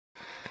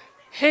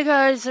Hey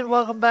guys, and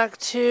welcome back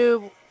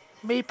to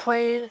me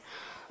playing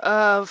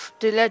of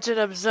The Legend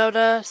of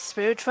Zelda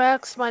Spirit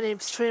Tracks. My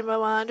name's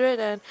Streamer100,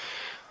 and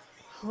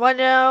right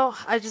now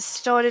I just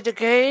started the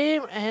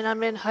game, and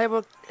I'm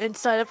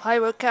inside of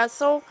Hyrule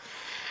Castle.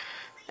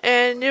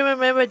 And you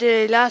remember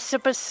the last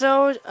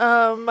episode?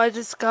 I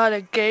just got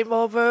a game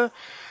over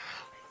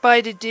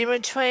by the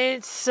Demon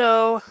Train,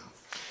 so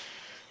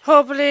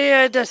hopefully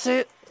it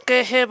doesn't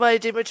get hit by the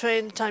Demon Train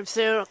anytime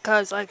soon,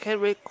 because I can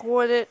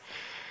record it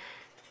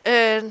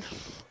and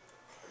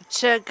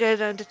check it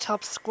on the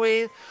top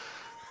screen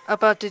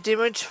about the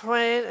Demon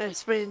Train and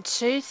it's being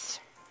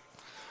chased.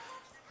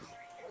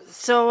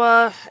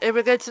 So, if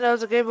we get to know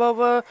the game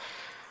over,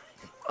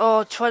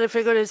 I'll try to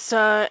figure this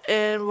out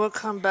and we'll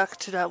come back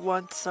to that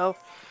one. So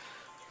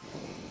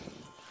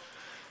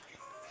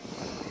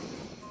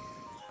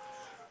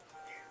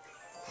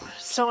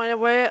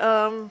anyway,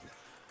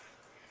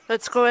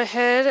 let's go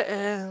ahead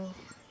and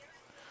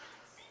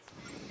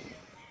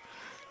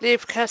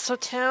leave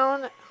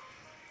Castletown.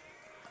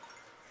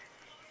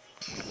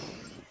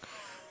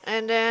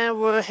 And then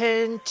we're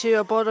heading to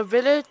a border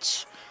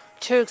village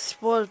to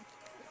explore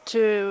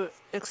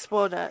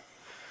that.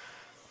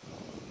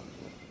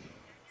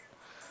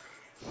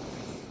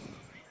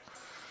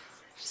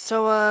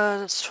 So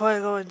let's try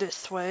going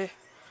this way.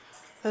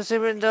 Because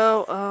even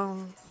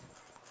though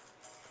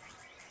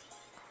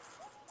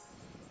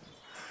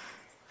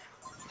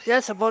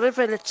yes, a border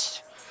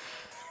village.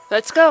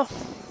 Let's go.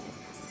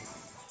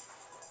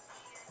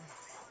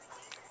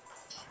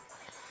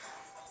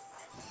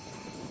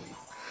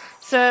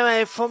 So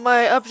anyway, for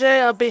my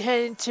update, I'll be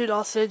heading to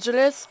Los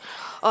Angeles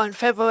on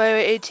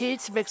February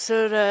 18th. Make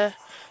sure to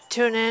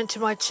tune in to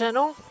my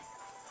channel.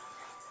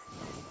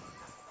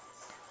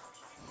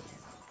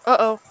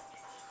 Uh-oh.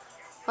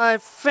 I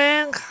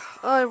think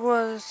I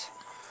was...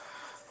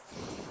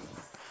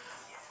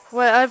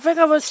 Wait, I think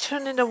I was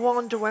turning the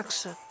wrong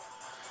direction.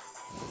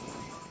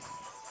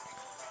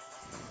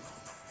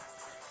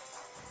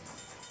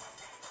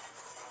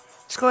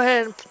 Let's go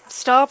ahead and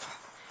stop.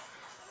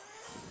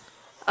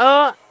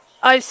 Oh,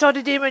 I saw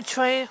the Demon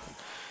Train.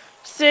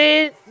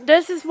 See,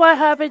 this is what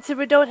happens if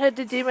we don't hit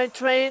the Demon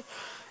Train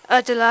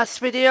at the last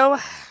video.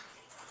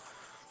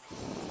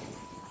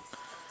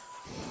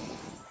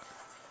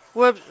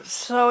 Whoops,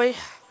 sorry.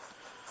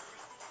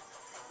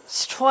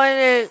 It's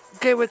trying to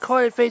get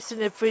recorded facing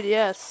the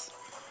 3DS.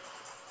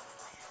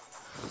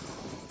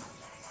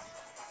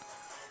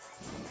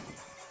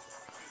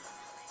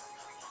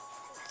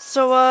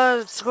 So,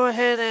 let's go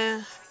ahead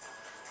and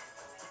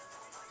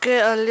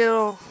get a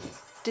little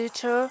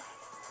detour.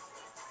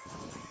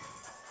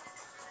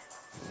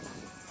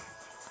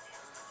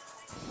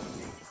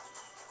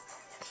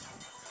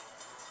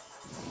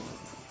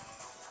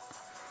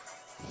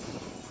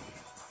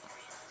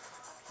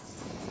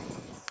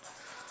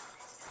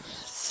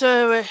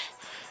 So,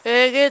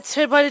 it gets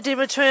hit by the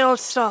Demon Train, I'll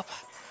stop.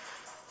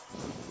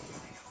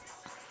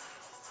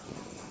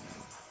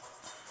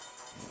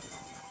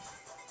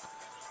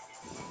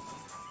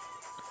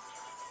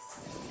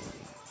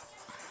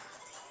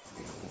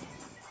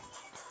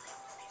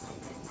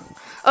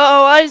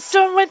 Uh-oh, I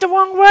still went the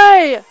wrong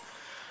way!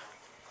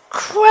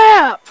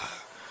 Crap!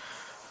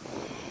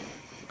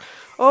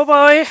 Oh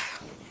boy.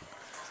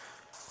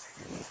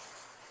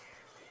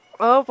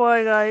 Oh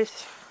boy,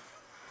 guys.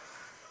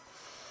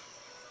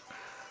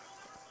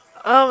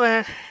 Oh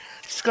man.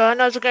 Just got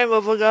another game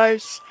over,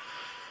 guys.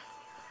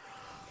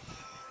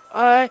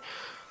 I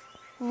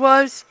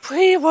was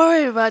pretty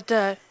worried about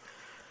that.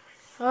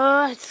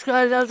 I just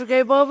got another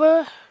game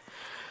over.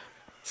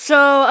 So,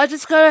 I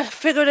just gotta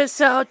figure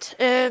this out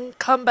and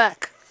come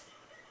back.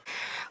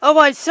 Oh,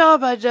 I saw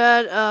about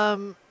that.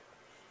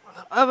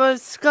 I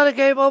was got a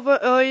game over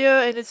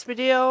earlier in this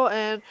video,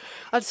 and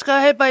I just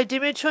got hit by a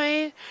Demon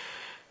Train,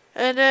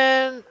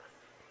 and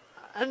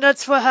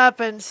that's what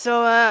happened.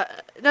 So,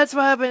 that's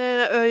what happened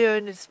earlier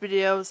in this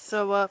video.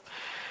 So,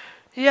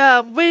 yeah,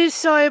 I'm really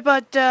sorry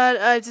about that.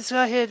 I just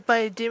got hit by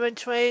a Demon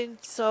Train,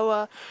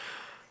 so,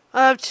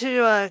 I have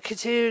to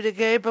continue the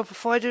game, but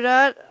before I do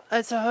that,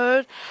 as I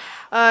heard,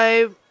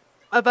 I'm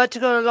about to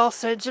go to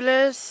Los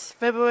Angeles,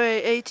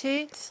 February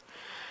 18th,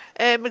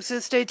 and make sure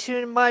to stay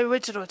tuned to my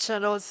original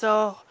channel,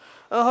 so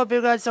I hope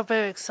you guys are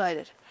very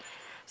excited.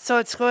 So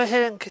let's go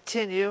ahead and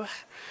continue.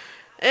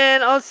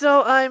 And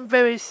also, I'm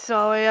very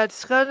sorry, I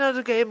just got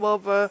another game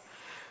over,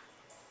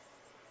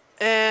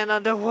 and I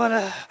don't want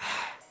to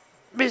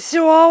mess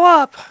you all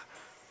up.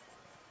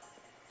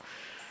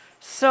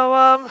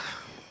 So,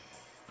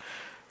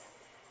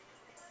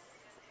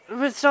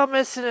 let's not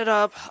messing it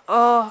up.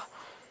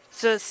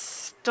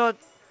 Let's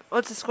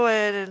just go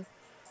ahead and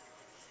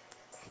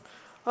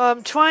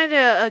I'm trying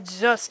to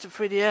adjust the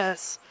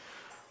 3DS.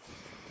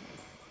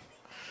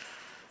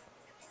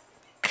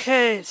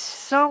 Okay,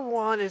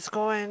 someone is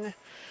going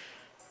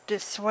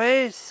this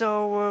way,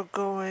 so we're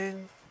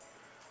going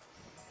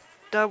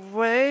that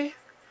way.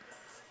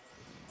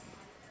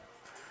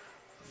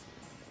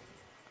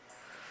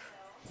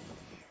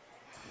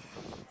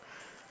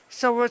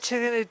 So we're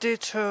taking a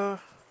detour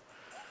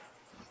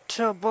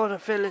to a border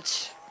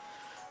village.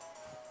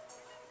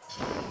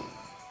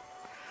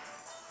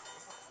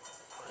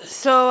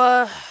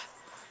 So,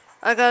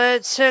 I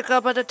gotta check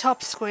up at the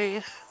top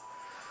screen.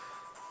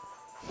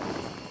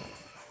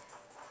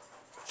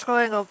 It's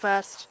going to go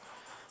fast.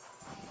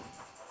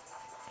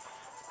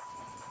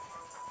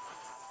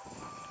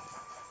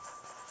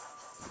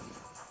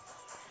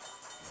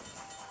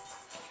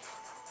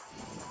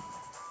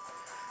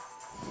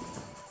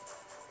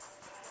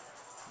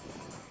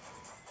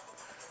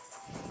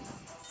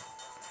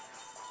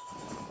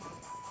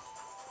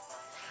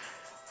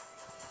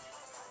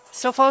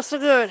 So far, so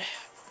good.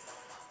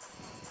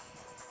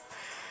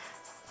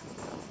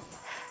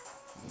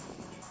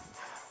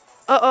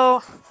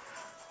 Uh-oh.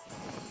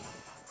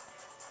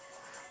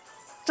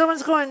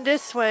 Someone's going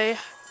this way.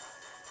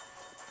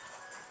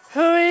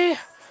 Hurry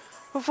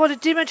before the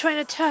demon train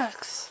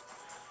attacks.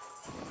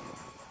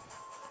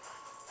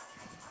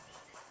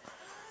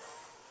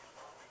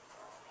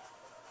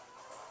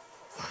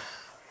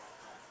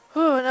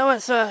 Ooh, that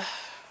was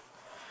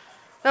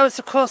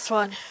a close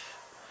one.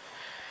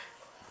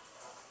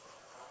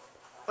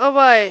 Oh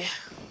boy.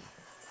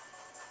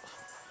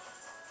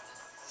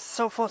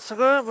 So far so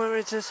good. Let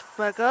me just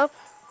back up.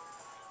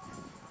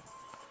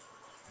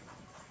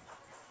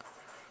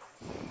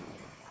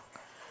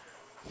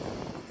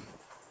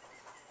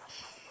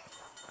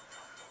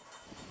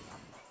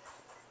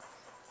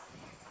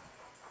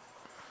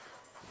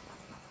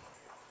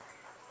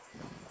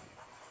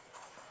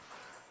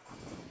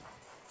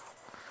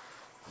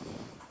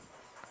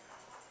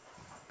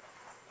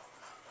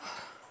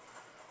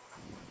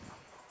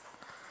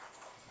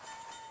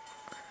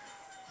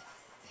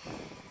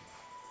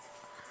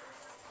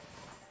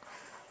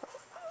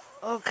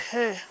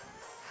 Okay.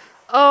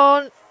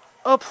 Oh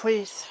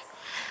please.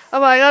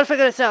 Oh I gotta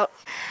figure this out.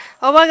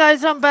 Oh my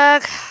guys, I'm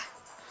back.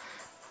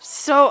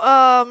 So,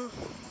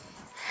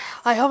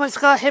 I almost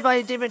got hit by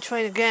a demon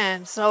train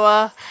again.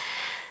 So,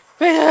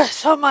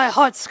 so my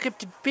heart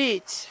skipped a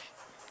beat.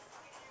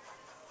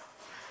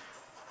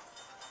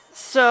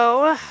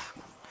 So,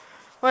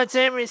 once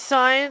Amy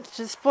signed,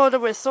 just blow the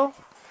whistle.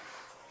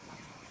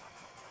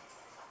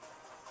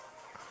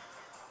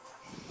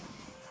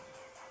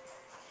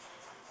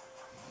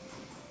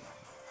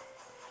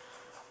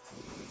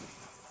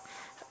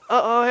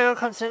 Uh-oh, here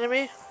comes the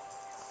enemy.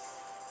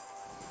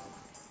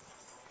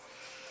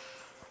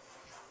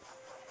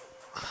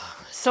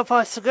 So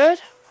far, so good.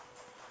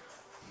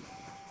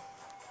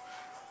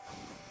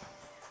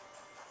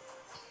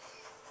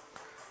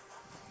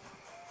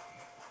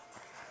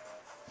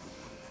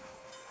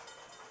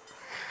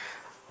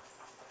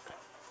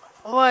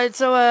 Alright,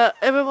 so,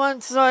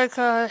 everyone's like,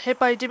 hit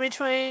by a demon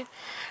train.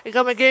 It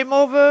got my game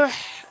over.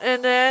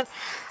 And then,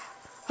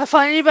 I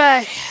finally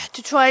back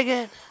to try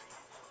again.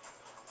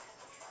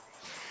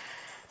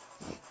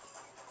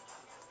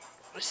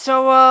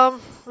 So,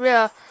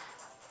 yeah.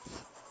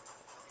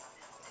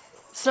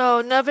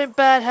 So, nothing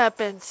bad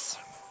happens.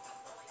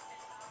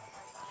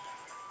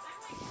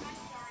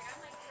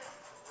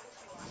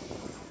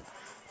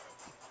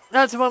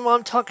 That's when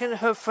Mom talking to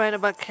her friend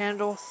about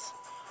candles.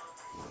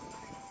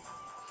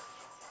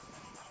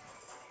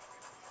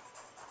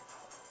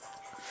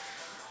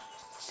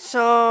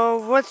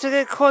 So, once we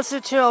get closer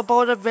to our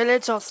border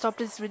village, I'll stop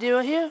this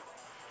video here.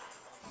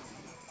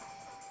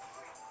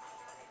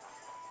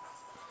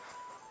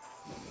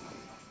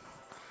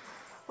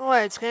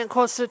 Alright, it's getting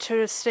closer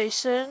to the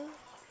station.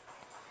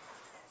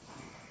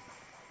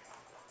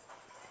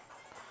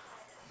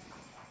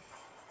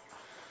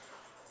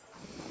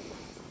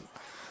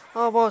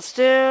 Almost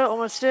there,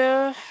 almost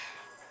there.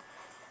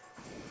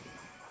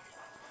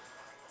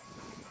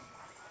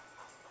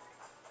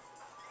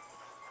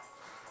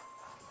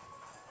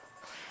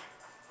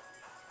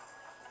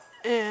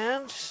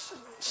 And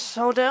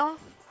slow down.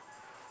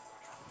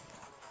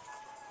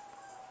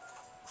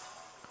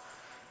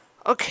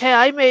 Okay,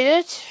 I made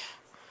it.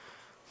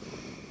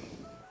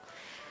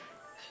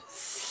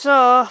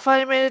 So,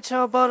 finally made it to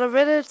about a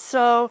minute,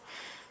 so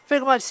I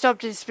think I might stop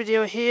this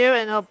video here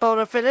and about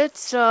a minute,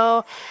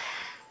 so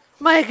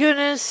my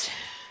goodness,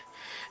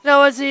 that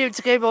was a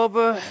huge game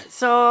over,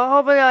 so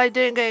hopefully I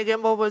didn't get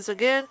game overs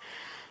again,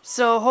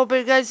 so hope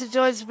you guys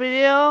enjoyed this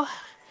video,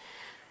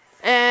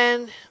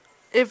 and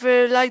if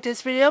you like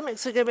this video, make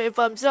sure to give me a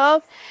thumbs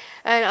up,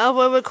 and I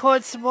will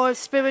record some more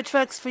spirit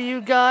tracks for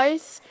you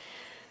guys,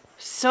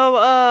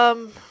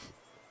 so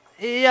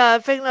yeah, I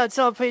think that's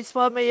all. Please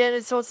follow me in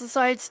the social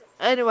sites.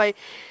 Anyway,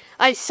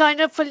 I signed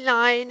up for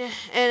 9, and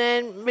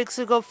then make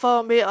sure to go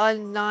follow me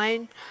on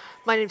 9.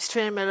 My name's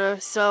Trina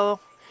Miller. So,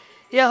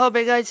 yeah, hope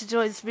you guys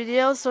enjoyed this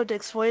video. So,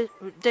 thanks for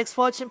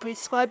watching. Please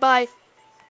subscribe. Bye.